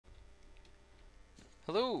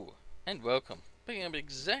Hello, and welcome. Picking up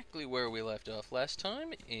exactly where we left off last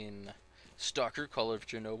time in S.T.A.L.K.E.R Call of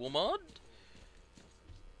Chernobyl mod.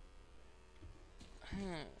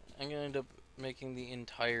 I'm gonna end up making the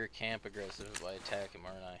entire camp aggressive by attacking him,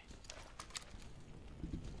 aren't I?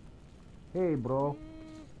 Hey, bro.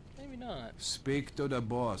 Maybe not. Speak to the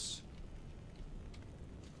boss.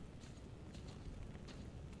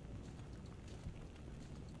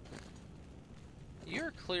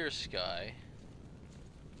 You're clear sky.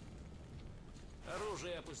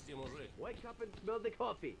 Оружие опусти, мужик. Wake up and smell the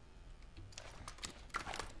coffee.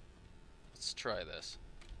 Let's try this.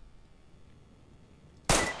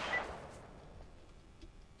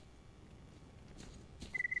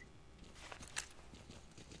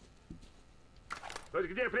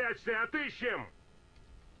 Где прячься? Отыщем!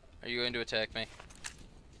 Are you going to attack me?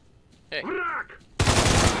 Hey. Враг!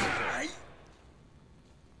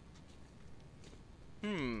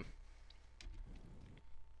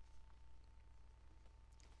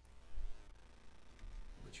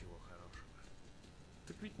 Ничего хорошего.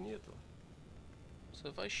 Так ведь нету. So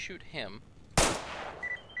if I shoot him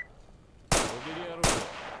Убери оружие.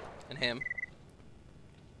 and him,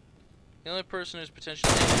 the only person who's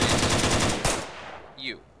potentially angry is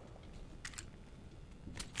you.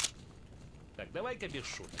 Так, давай-ка без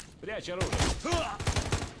шуток. Прячь оружие.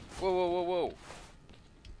 Whoa, whoa, whoa, whoa.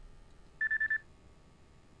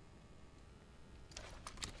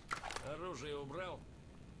 Оружие убрал.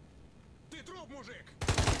 Ты труп, мужик!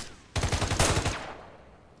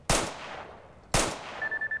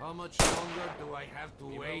 How much longer do I have to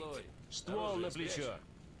Не wait? балуй. Ствол на плечо.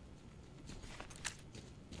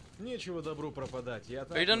 Нечего добру пропадать. Я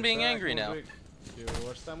так. Are you done being angry now?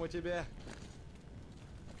 Чего ж там у тебя?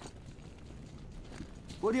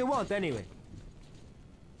 What do you want anyway?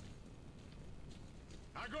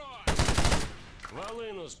 Огонь!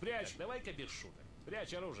 Волыну спрячь. Давай-ка без шуток.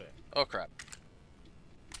 Прячь оружие. Oh crap.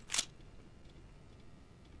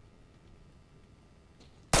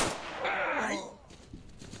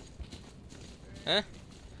 Huh?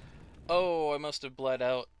 Oh, I must have bled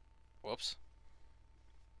out. Whoops.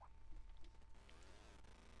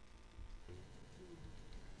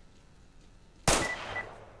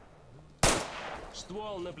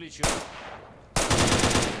 Ствол на плечо.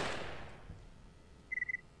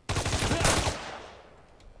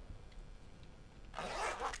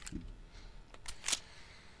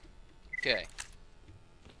 Okay.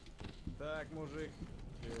 Так, мужик.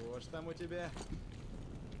 Чего ж там у тебя?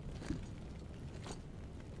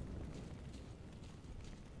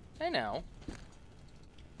 Hey now.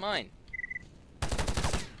 Mine.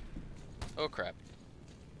 Oh crap.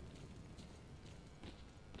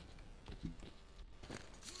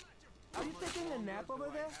 Are you taking a nap over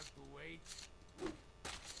there? Have to wait.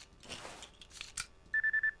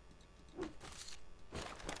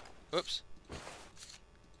 Whoops.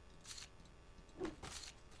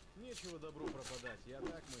 Нечего добру пропадать. Я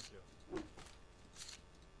так мыслю.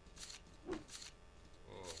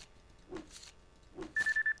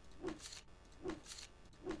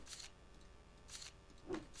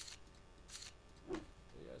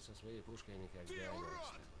 Я со своей пушкой никогда не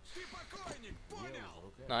расстанусь. Ты покойник,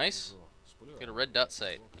 понял? Nice. Get a red dot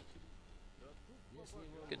sight.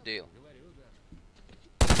 Good deal.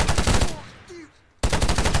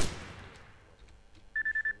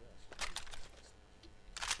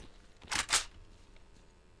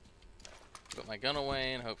 Put my gun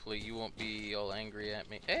away and hopefully you won't be all angry at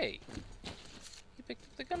me. Hey! You picked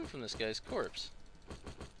up the gun from this guy's corpse.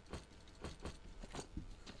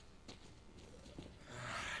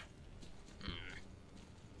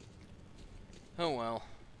 Oh well.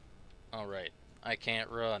 Alright. I can't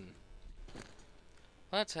run.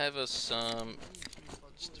 Let's have us some...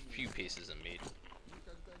 just a few pieces of meat.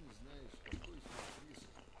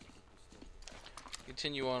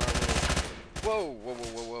 Continue on our little... Whoa! Whoa,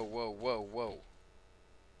 whoa, whoa, whoa, whoa, whoa, whoa.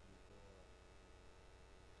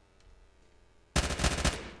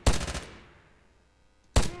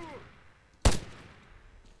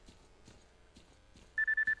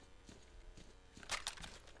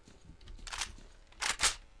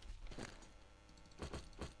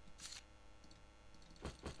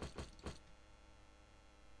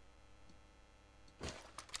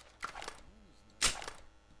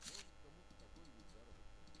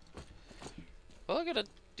 Well, I got a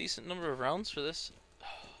decent number of rounds for this.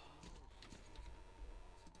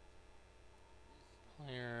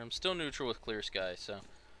 I'm still neutral with Clear Sky, so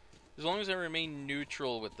as long as I remain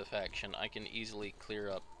neutral with the faction, I can easily clear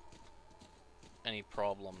up any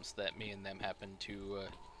problems that me and them happen to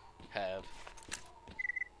have.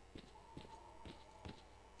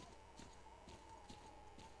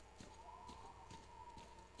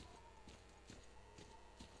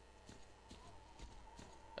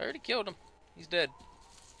 already killed him. He's dead.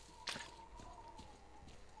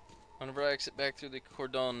 Whenever I exit back through the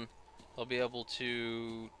cordon, I'll be able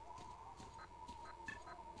to...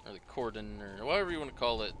 or the cordon, or whatever you want to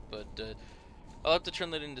call it, but I'll have to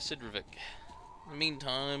turn that into Sidrovic. In the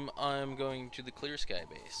meantime, I'm going to the Clear Sky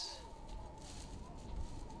base.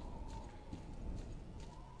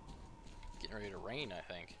 Getting ready to rain, I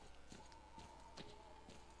think.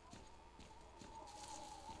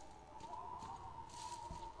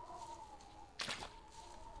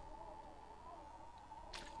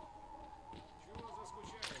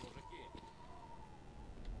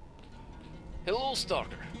 Hello,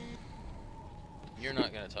 Stalker. You're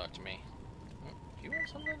not gonna talk to me. Do you want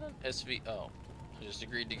something then? SV. Oh, I just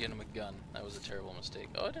agreed to get him a gun. That was a terrible mistake.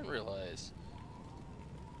 Oh, I didn't realize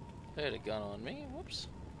I had a gun on me. Whoops.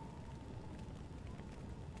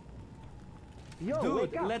 Yo,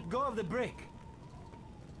 dude, let go of the brick.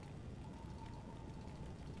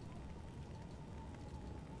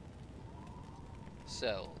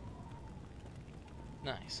 Sell.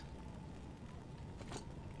 Nice.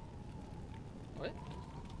 What?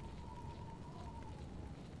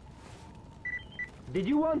 Did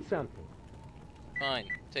you want something? Fine.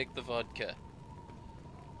 Take the vodka.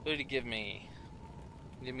 What did he give me?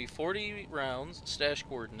 Give me 40 rounds, stash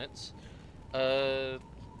coordinates.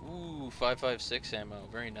 Ooh, 5.56 ammo.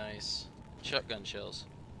 Very nice. Shotgun shells.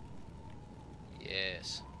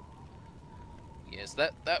 Yes. Yes,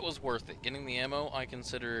 that was worth it. Getting the ammo, I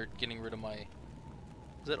consider getting rid of my... Is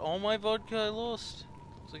that all my vodka I lost?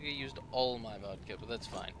 Looks like I used all my vodka, but that's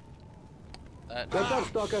fine. That... What's up,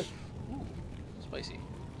 Stalker? Ooh, spicy.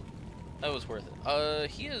 That was worth it.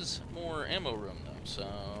 He has more ammo room, though, so...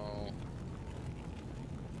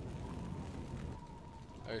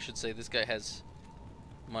 Or I should say, this guy has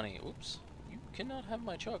money. Oops. You cannot have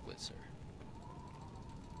my chocolate, sir.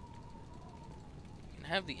 You can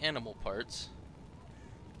have the animal parts.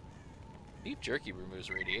 Beef jerky removes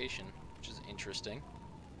radiation, which is interesting.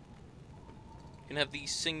 You can have the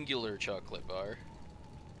singular chocolate bar.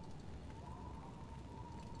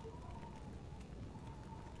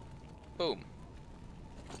 Boom.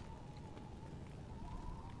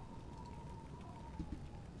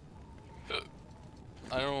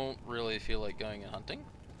 I don't really feel like going and hunting.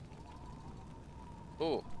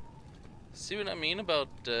 Oh. See what I mean about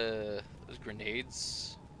those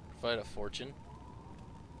grenades? Provide a fortune.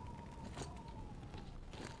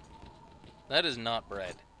 That is not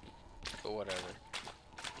bread. But whatever.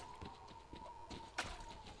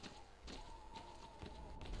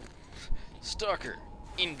 Stalker.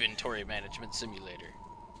 Inventory Management Simulator.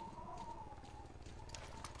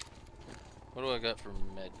 What do I got for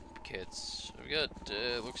med kits? I've got,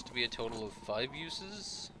 looks to be a total of 5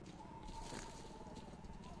 uses.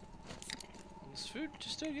 Does food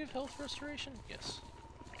still give health restoration? Yes.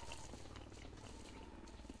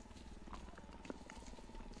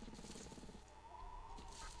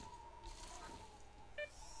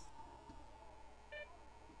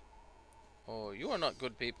 Oh, you are not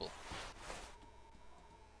good people.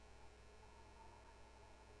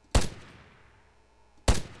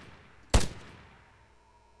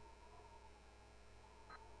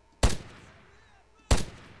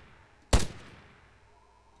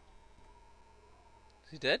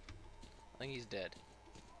 Is he dead? I think he's dead.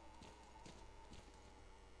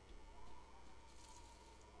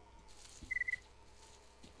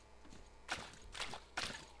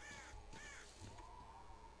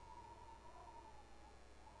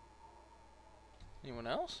 Anyone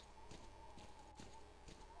else?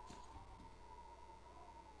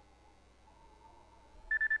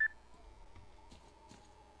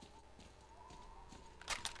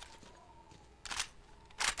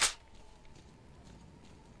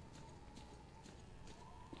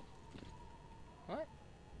 What?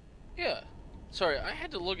 Yeah. Sorry, I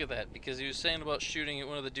had to look at that because he was saying about shooting at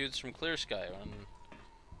one of the dudes from Clear Sky, and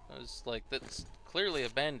I was like, that's clearly a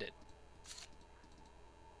bandit.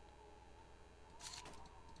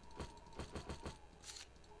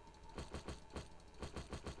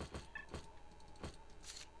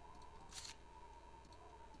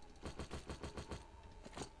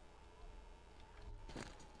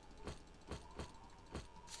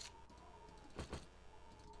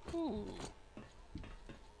 Ooh.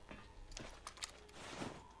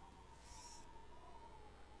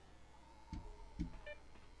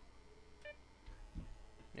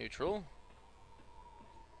 Neutral.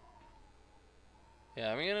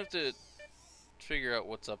 Yeah, I'm gonna have to figure out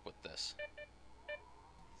what's up with this.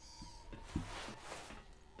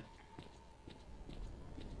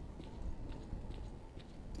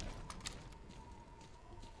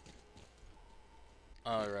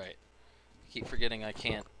 Alright. Keep forgetting I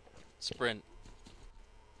can't sprint.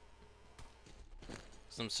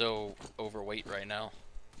 'Cause I'm so overweight right now.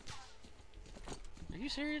 Are you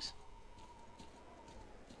serious?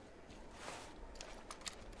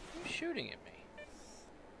 Who's shooting at me?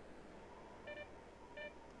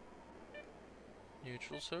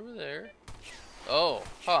 Neutral's over there. Oh,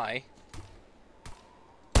 hi.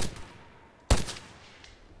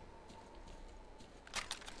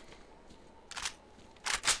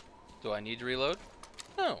 Do I need to reload?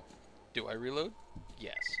 No. Do I reload?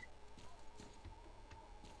 Yes.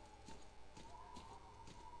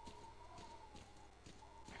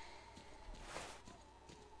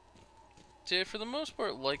 See, for the most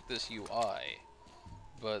part, like this UI,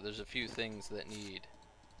 but there's a few things that need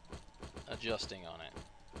adjusting on it.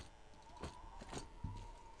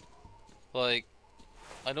 Like,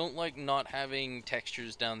 I don't like not having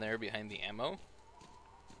textures down there behind the ammo.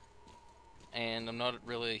 And I'm not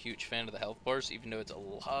really a huge fan of the health bars, even though it's a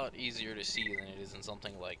lot easier to see than it is in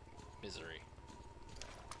something like Misery.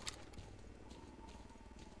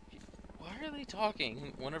 Why are they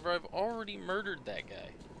talking whenever I've already murdered that guy?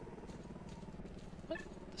 What?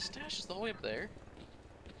 The stash is all the way up there?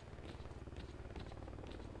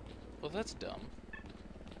 Well, that's dumb.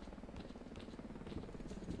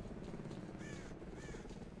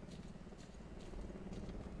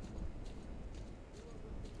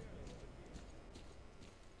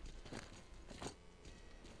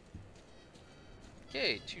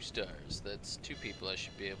 Okay, 2 stars. That's 2 people I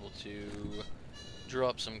should be able to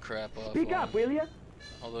drop some crap off Speak on. up, will ya?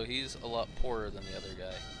 Although he's a lot poorer than the other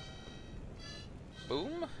guy.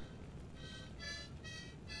 Boom.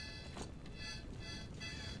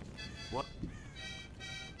 What?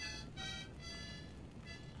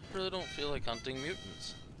 I really don't feel like hunting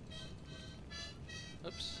mutants.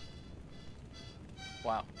 Oops.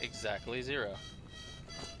 Wow, exactly 0.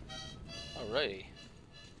 Alrighty.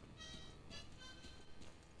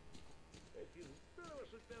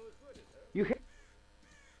 You ha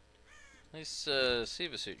Nice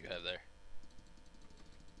Seva suit you have there.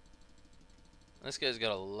 This guy's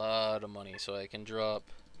got a lot of money, so I can drop...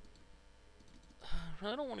 I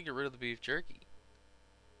really don't want to get rid of the beef jerky.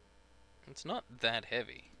 It's not that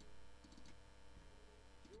heavy.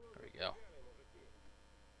 There we go.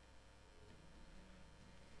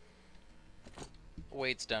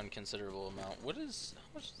 Weight's down a considerable amount. How much does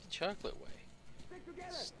the chocolate weigh?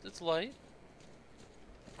 It's light.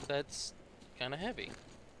 That's kind of heavy.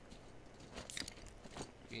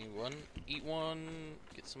 Eat one,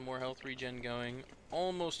 get some more health regen going.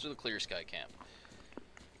 Almost to the Clear Sky camp.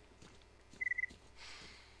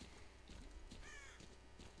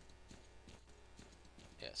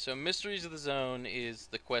 Yeah, so Mysteries of the Zone is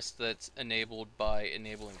the quest that's enabled by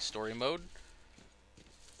enabling story mode.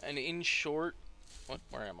 And in short,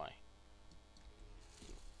 where am I?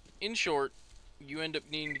 In short, you end up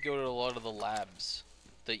needing to go to a lot of the labs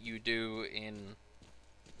that you do in,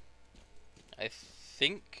 I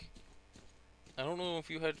don't know if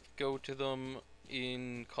you had to go to them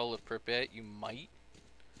in Call of Pripyat. You might.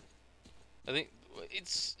 I think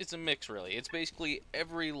it's a mix, really. It's basically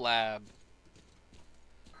every lab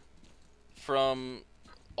from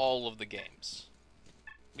all of the games,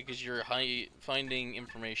 because you're finding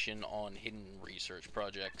information on hidden research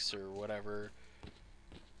projects or whatever.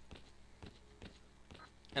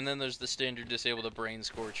 And then there's the standard disable the brain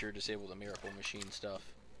scorcher, disable the miracle machine stuff.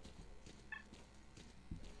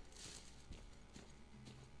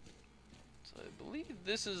 So I believe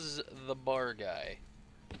this is the bar guy.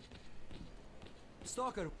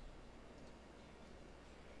 Stalker.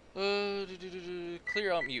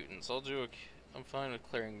 Clear out mutants. I'm fine with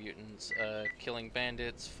clearing mutants. Killing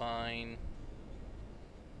bandits, fine.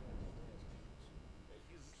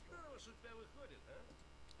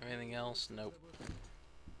 Anything else? Nope.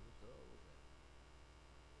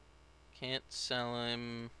 Can't sell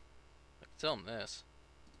him. I can sell him this.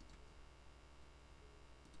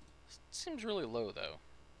 Seems really low, though.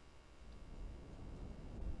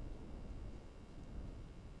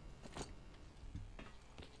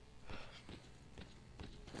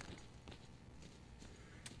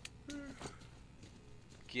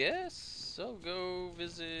 Guess I'll go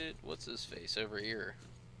visit what's his face over here.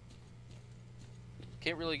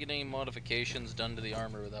 Can't really get any modifications done to the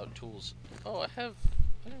armor without tools. Oh, I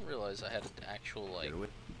didn't realize I had an actual, like,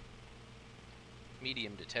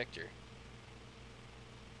 medium detector.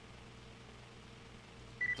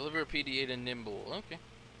 Deliver a PD8 and nimble. Okay.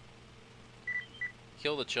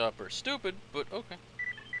 Kill the chopper. Stupid, but okay.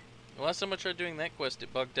 The last time I tried doing that quest,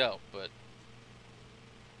 it bugged out, but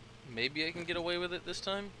maybe I can get away with it this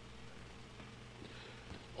time?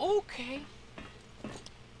 Okay.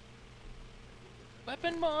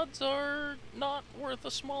 Weapon mods are not worth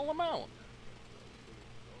a small amount.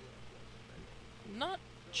 Not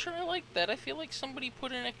sure I like that. I feel like somebody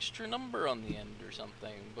put an extra number on the end or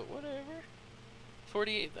something, but whatever.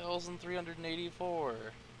 48,384.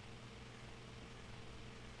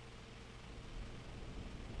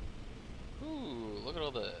 Ooh, look at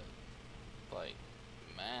all the, like,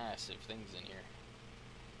 massive things in here.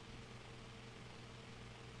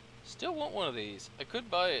 Still want one of these. I could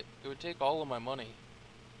buy it. It would take all of my money.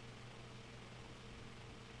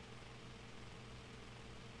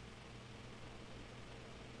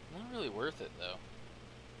 Not really worth it, though.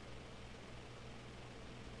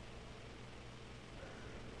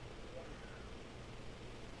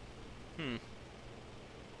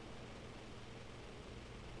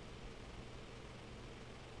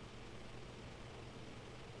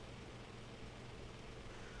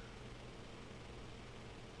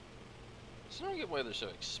 I don't get why they're so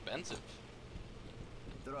expensive.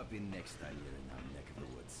 Drop in next time you're in our neck of the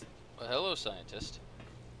woods. Well, hello, scientist.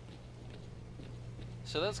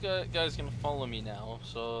 So that's guy's gonna follow me now,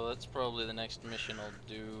 so that's probably the next mission I'll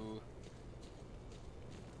do.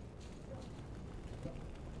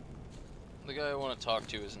 The guy I want to talk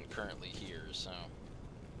to isn't currently here, so...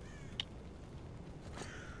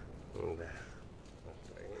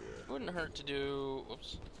 Wouldn't hurt to do...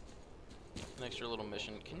 Whoops. An extra little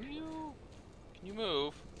mission. Can you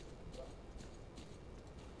move?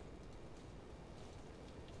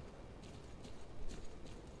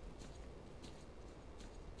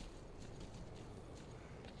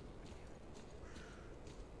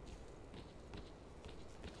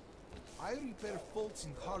 I repair faults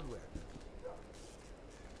in hardware.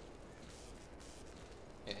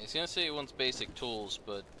 Yeah, he's gonna say he wants basic tools,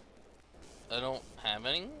 but I don't have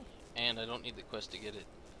any, and I don't need the quest to get it.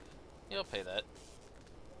 Yeah, I'll pay that.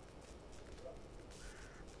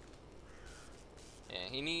 Yeah,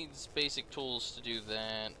 he needs basic tools to do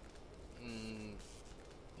that.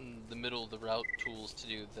 The middle of the route tools to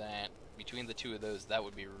do that. Between the two of those, that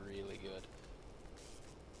would be really good.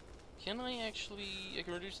 Can I actually... I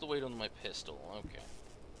can reduce the weight on my pistol. Okay.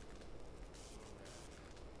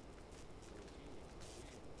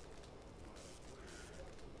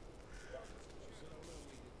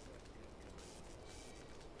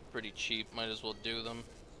 Pretty cheap, might as well do them.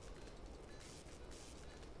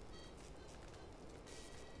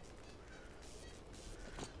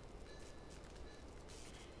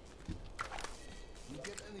 You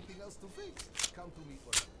get anything else to fix? Come to me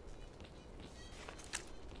for it.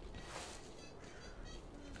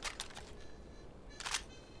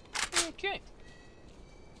 Okay.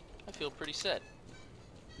 I feel pretty set.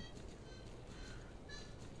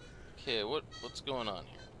 Okay, what's going on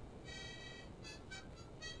here?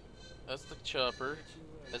 That's the chopper.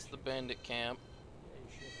 That's the bandit camp.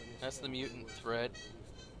 That's the mutant threat.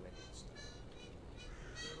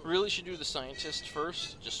 Really should do the scientist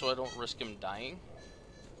first, just so I don't risk him dying.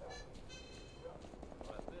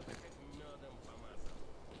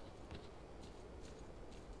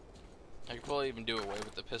 I could probably even do away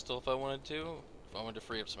with the pistol if I wanted to. If I wanted to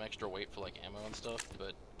free up some extra weight for like ammo and stuff,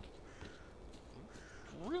 but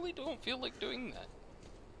really don't feel like doing that.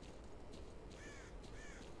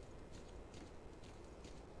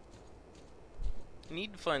 I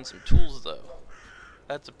need to find some tools though.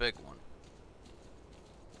 That's a big one.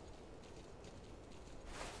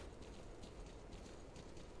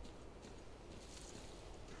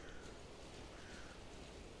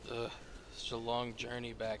 Ugh, such a long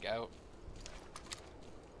journey back out.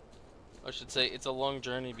 I should say it's a long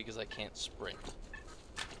journey because I can't sprint.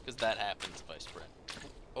 Because that happens if I sprint.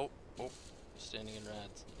 Oh, standing in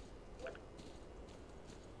rads.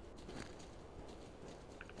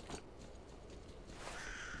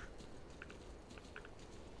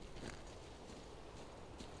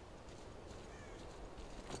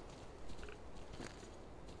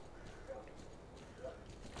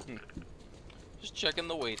 Just checking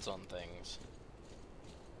the weights on things.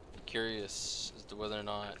 Curious as to whether or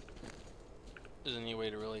not there's any way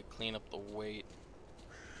to really clean up the weight.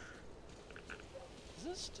 Does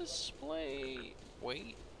this display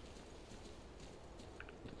weight?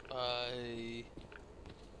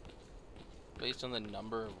 Based on the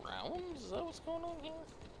number of rounds? Is that what's going on here?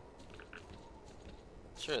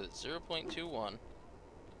 Sure, that's 0.21.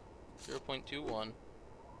 0.21.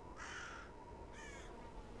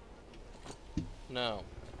 No.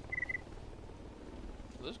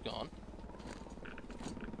 Are those gone?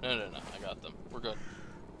 No, I got them. We're good.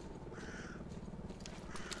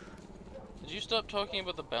 Did you stop talking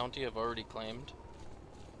about the bounty I've already claimed?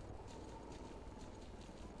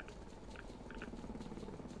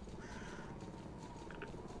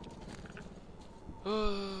 You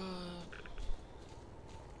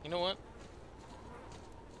know what?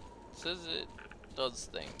 It says it does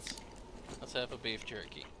things. Let's have a beef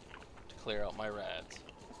jerky to clear out my rads.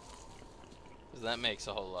 Because that makes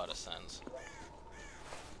a whole lot of sense.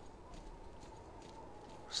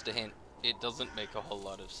 Just a hint, it doesn't make a whole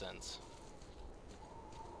lot of sense.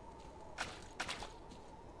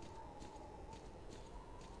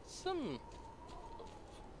 Some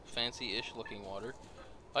fancy-ish looking water.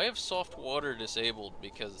 I have soft water disabled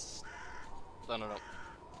because, I don't know,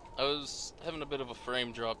 I was having a bit of a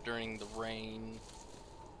frame drop during the rain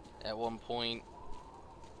at one point.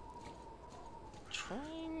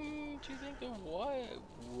 Trying to think of why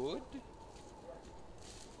I would?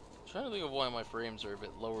 Trying to think of why my frames are a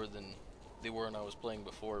bit lower than they were when I was playing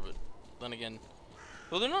before, but then again,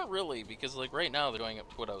 well, they're not really, because like right now they're going up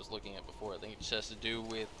to what I was looking at before. I think it just has to do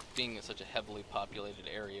with being in such a heavily populated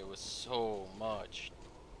area with so much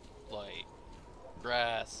like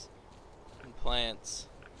grass and plants.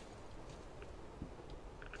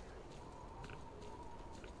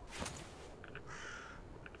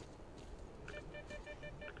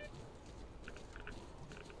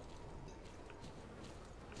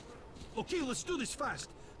 Okay, let's do this fast.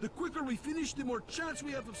 The quicker we finish, the more chance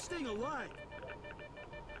we have of staying alive.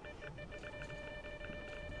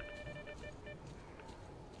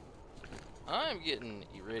 I'm getting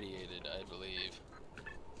irradiated, I believe.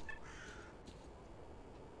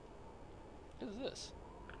 What is this?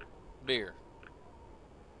 Beer.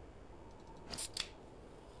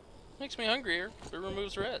 Makes me hungrier, but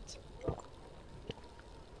removes reds.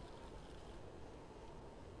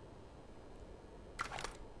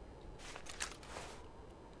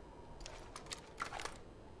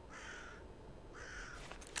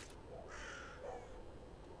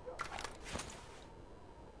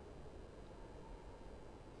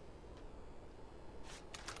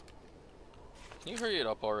 Can you hurry it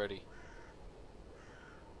up already?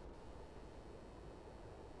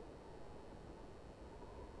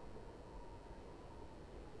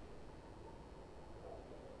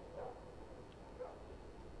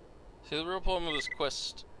 See, the real problem with this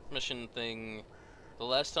quest mission thing, the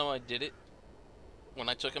last time I did it, when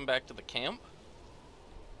I took him back to the camp,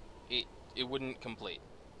 it wouldn't complete.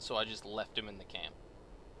 So I just left him in the camp.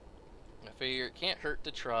 I figure it can't hurt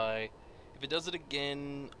to try. If it does it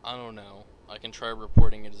again, I don't know. I can try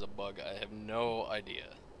reporting it as a bug. I have no idea.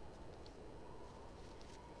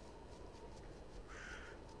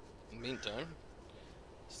 In the meantime,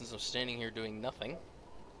 since I'm standing here doing nothing,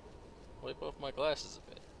 wipe off my glasses a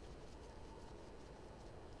bit.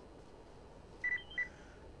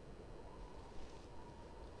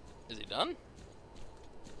 Is he done?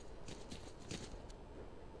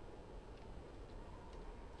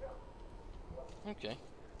 Okay.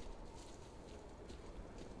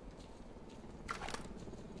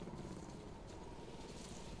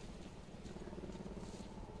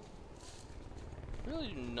 Really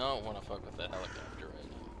do not want to fuck with that helicopter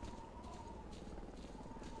right now.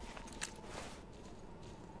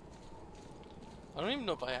 I don't even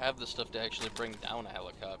know if I have the stuff to actually bring down a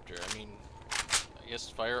helicopter. I mean, I guess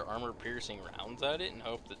fire armor piercing rounds at it and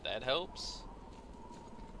hope that that helps.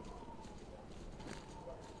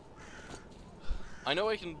 I know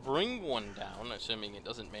I can bring one down, assuming it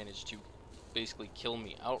doesn't manage to basically kill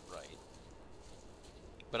me outright.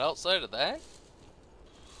 But outside of that,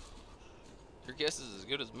 your guess is as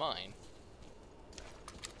good as mine.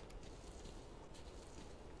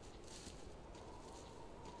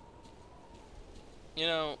 You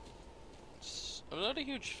know, I'm not a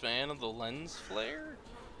huge fan of the lens flare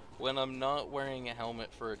when I'm not wearing a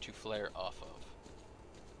helmet for it to flare off of.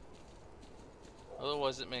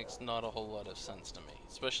 Otherwise it makes not a whole lot of sense to me.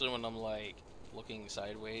 Especially when I'm like looking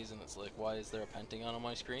sideways and it's like, why is there a pentagon on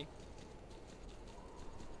my screen?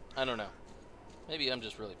 I don't know. Maybe I'm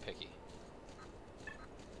just really picky.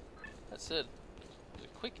 That said, there's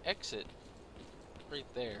a quick exit right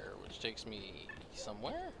there, which takes me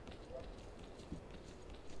somewhere?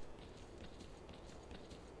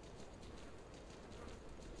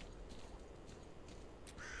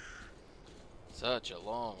 Such a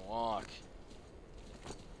long walk.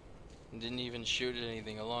 And didn't even shoot at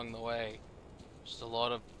anything along the way. Just a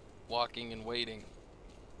lot of walking and waiting.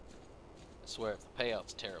 I swear, if the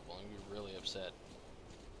payout's terrible, I'm gonna be really upset.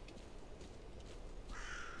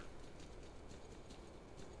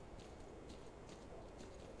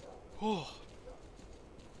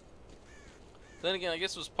 Then again, I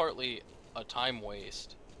guess it was partly a time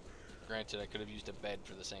waste. Granted, I could have used a bed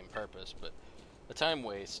for the same purpose, but a time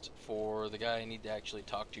waste for the guy I need to actually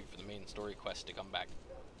talk to for the main story quest to come back.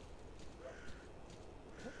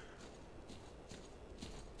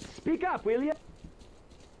 Speak up, will you?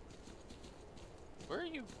 Where are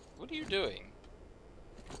you? What are you doing?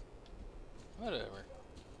 Whatever.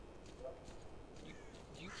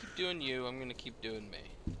 You keep doing you, I'm gonna keep doing me.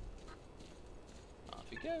 Off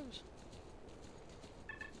he goes.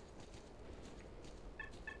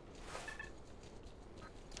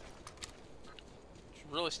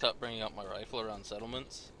 Should really stop bringing out my rifle around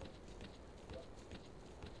settlements.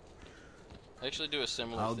 I actually do a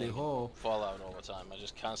similar thing in Fallout all the time. I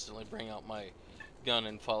just constantly bring out my gun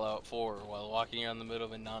in Fallout 4 while walking around the middle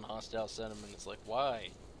of a non-hostile settlement. It's like,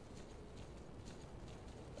 why?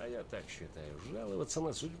 А я так считаю, жаловаться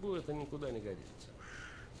на судьбу это никуда не годится.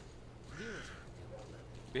 Делать дело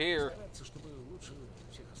надо. Here. Стараться, чтобы лучше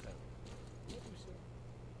всех остальных. Вот и все.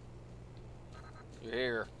 You're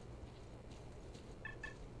here.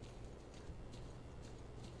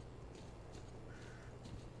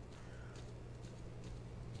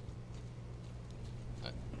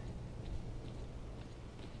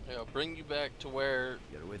 I'll bring you back to where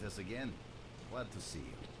You're with us again? Glad to see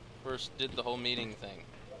you. first did the whole meeting thing.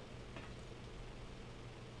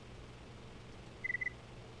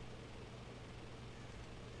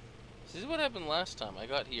 This is what happened last time. I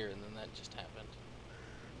got here and then that just happened.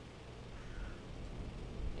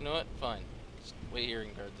 You know what? Fine. Just wait here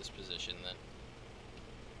and guard this position then.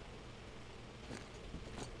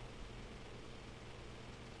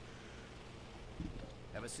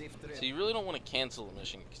 Have a safe trip. So you really don't want to cancel the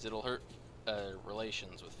mission because it'll hurt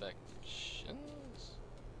relations with factions.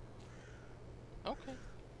 Okay.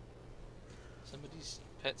 Somebody's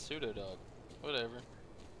pet pseudo dog. Whatever.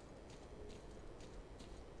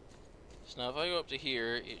 So now if I go up to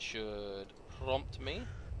here, it should prompt me.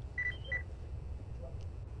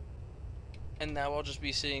 And now I'll just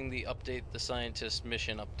be seeing the update, the scientist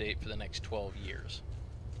mission update for the next 12 years.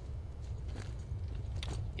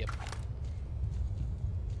 Yep.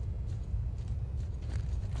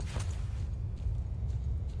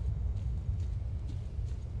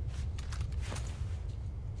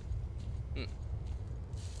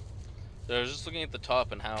 So I was just looking at the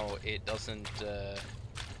top and how it doesn't,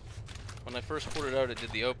 when I first put it out it did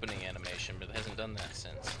the opening animation, but it hasn't done that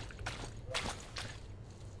since.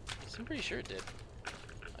 So I'm pretty sure it did.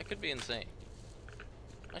 I could be insane.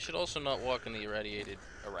 I should also not walk in the irradiated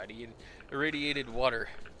water.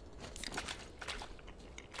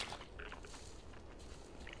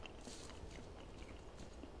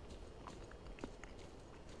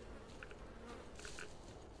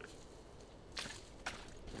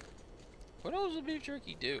 What else does beef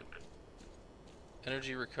jerky do?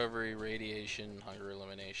 Energy recovery, radiation, hunger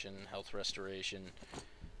elimination, health restoration.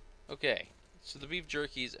 Okay, so the beef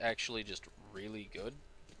jerky is actually just really good.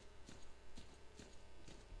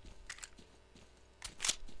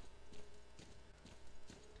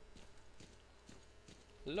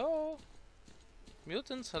 Hello?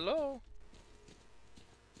 Mutants, hello?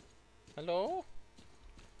 Hello?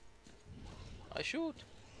 I shoot.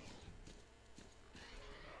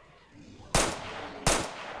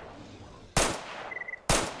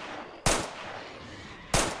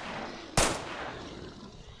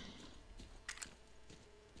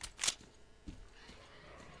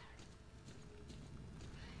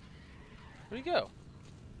 Where'd he go?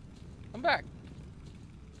 I'm back.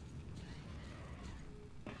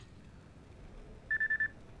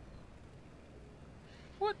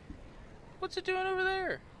 What? What's it doing over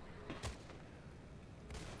there?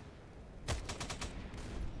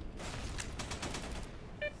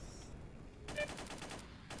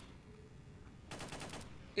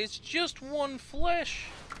 It's just one flesh.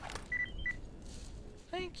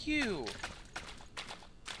 Thank you.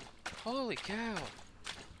 Holy cow.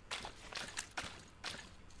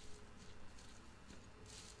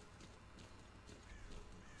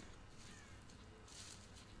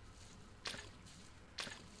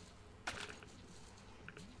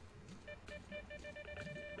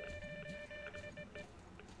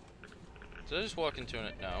 Did I just walk into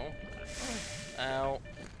it? No. Ow.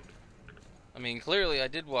 I mean, clearly I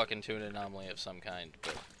did walk into an anomaly of some kind,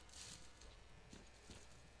 but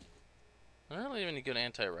I don't really have any good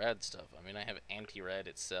anti-rad stuff. I mean, I have anti-rad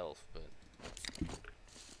itself, but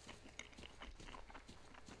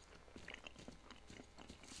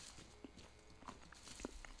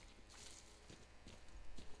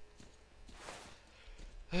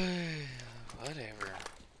whatever.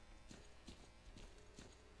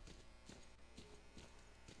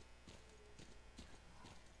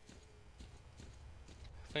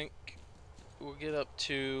 I think we'll get up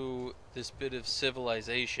to this bit of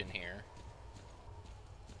civilization here.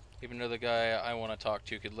 Even though the guy I want to talk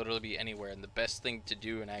to could literally be anywhere, and the best thing to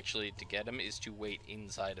do and actually to get him is to wait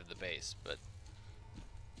inside of the base, but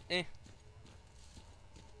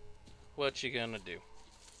What you gonna do?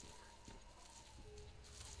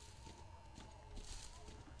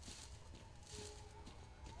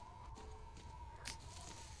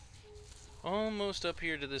 Almost up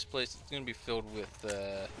here to this place. It's gonna be filled with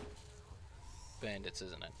bandits,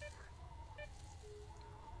 isn't it?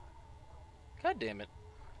 God damn it.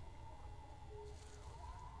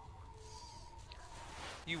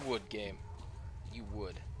 You would, game. You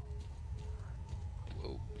would.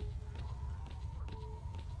 Whoa.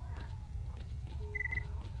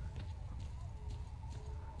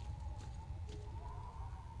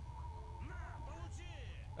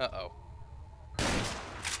 Uh-oh.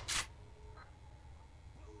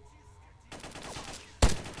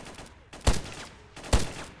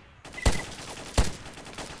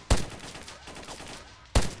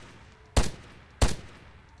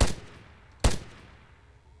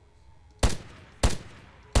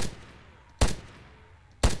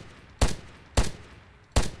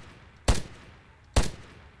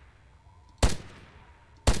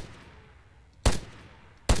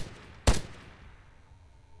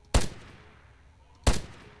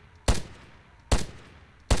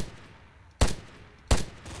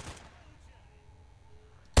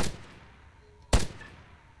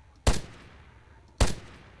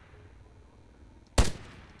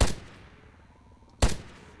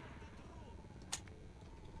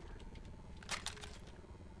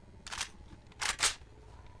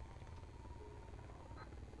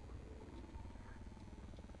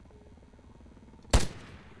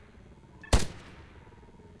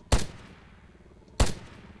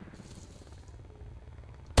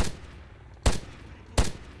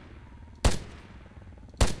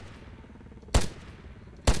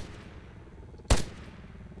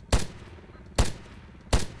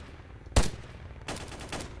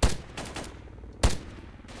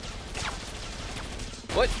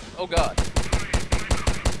 What? Oh god.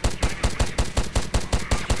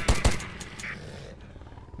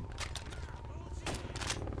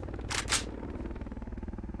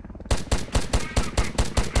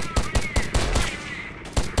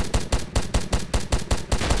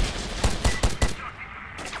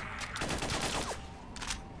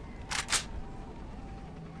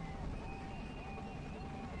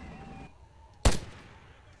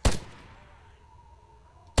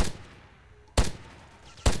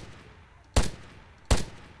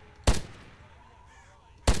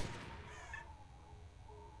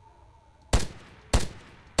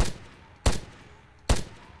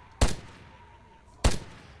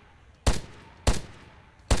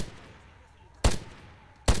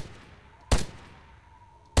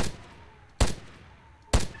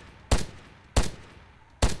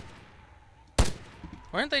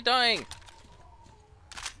 Why aren't they dying?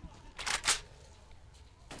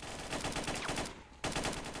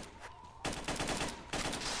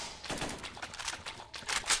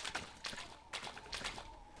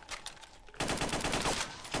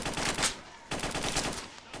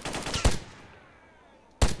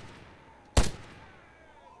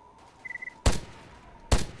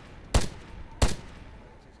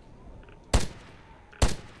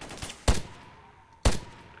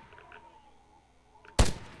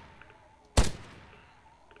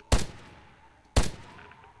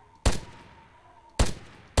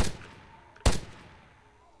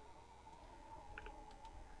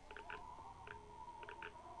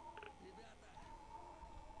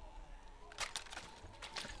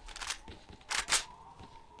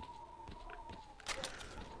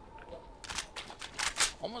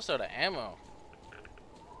 Almost out of ammo.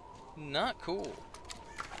 Not cool.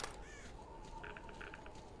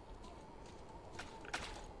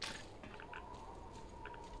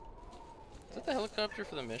 Is that the helicopter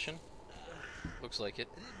for the mission? Looks like it.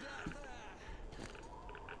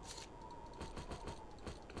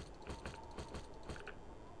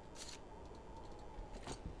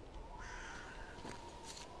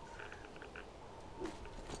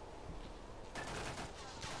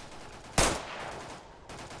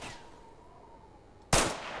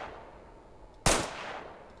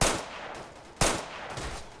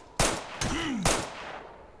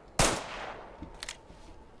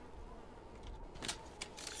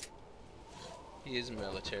 He is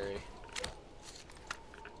military.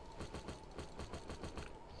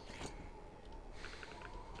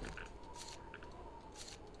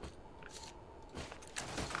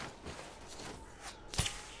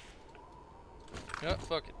 Oh,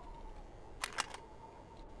 fuck it.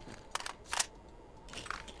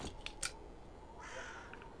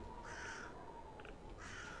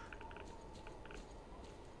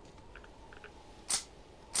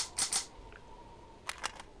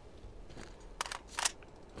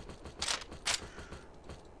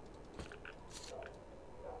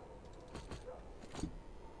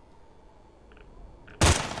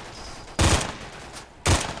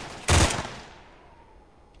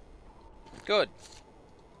 Good.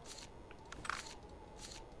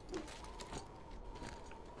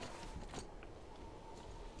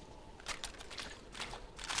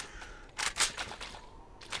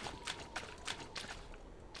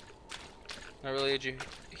 Not really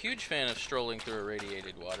a huge fan of strolling through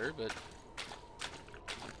irradiated water, but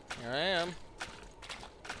here I am.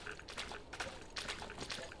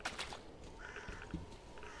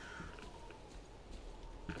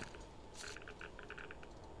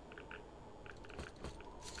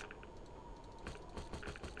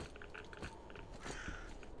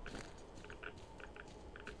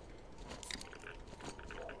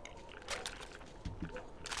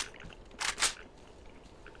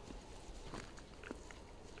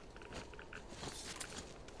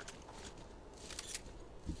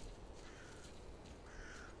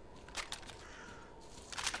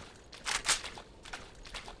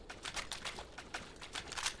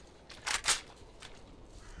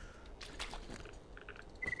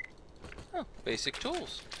 Oh, basic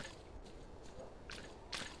tools.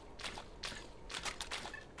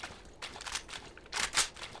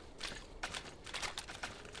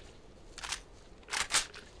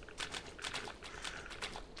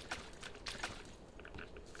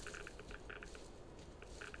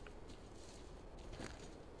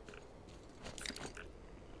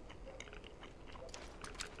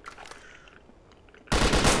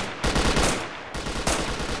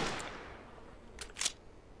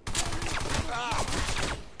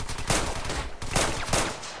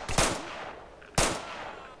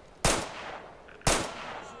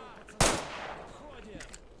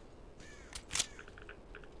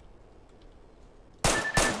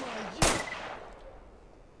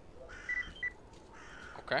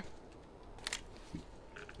 Okay.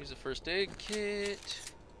 Use a first aid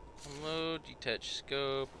kit. Unload, detach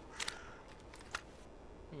scope.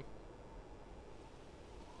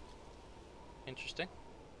 Interesting.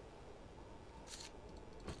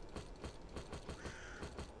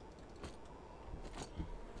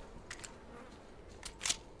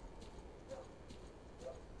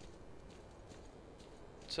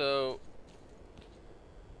 So,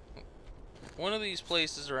 one of these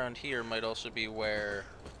places around here might also be where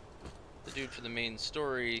the dude for the main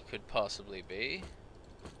story could possibly be.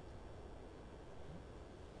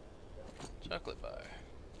 Chocolate bar.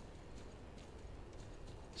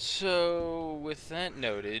 So, with that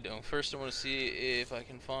noted, first I want to see if I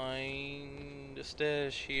can find a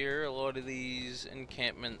stash here. A lot of these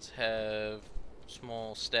encampments have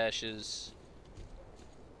small stashes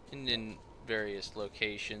in various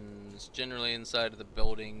locations, generally inside of the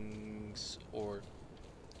buildings or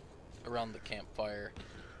around the campfire.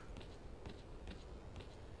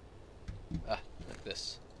 Ah, like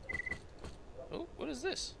this. Oh, what is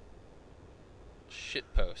this?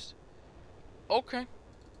 Shitpost. Okay.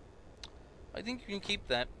 I think you can keep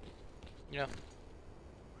that. Yeah.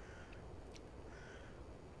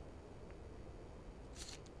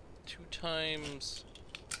 Two times.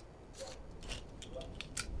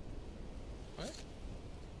 What?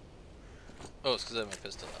 Oh, it's because I have my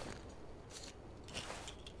pistol out.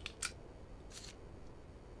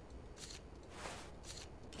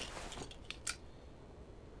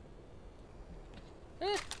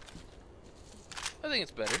 I think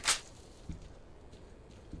it's better.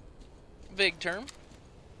 Vague term,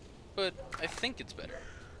 but I think it's better.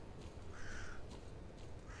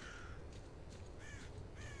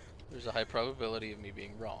 There's a high probability of me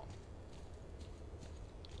being wrong.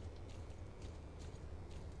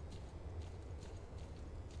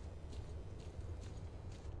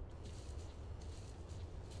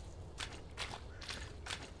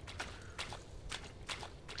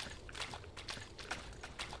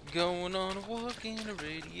 Going on a walk in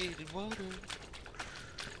irradiated water.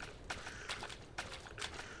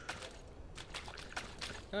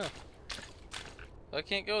 Oh. I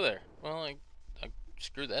can't go there. Well, I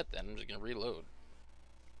screw that then. I'm just gonna reload.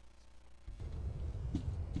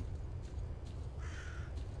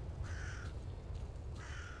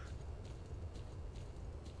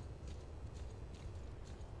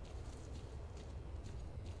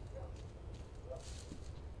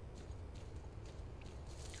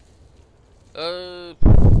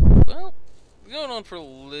 Well, going on for a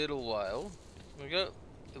little while. We got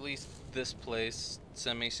at least this place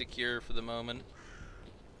semi-secure for the moment.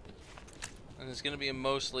 And it's gonna be a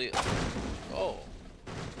mostly... Oh,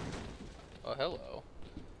 hello.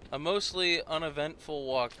 A mostly uneventful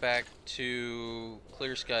walk back to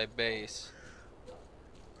Clear Sky Base.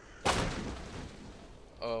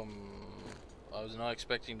 I was not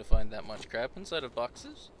expecting to find that much crap inside of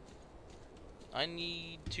boxes. I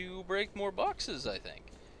need to break more boxes, I think.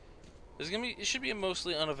 It should be a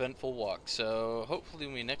mostly uneventful walk, so hopefully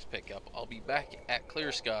when we next pick up, I'll be back at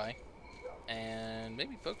Clear Sky, and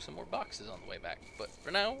maybe poke some more boxes on the way back. But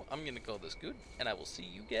for now, I'm gonna call this good, and I will see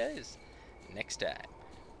you guys next time.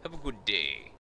 Have a good day.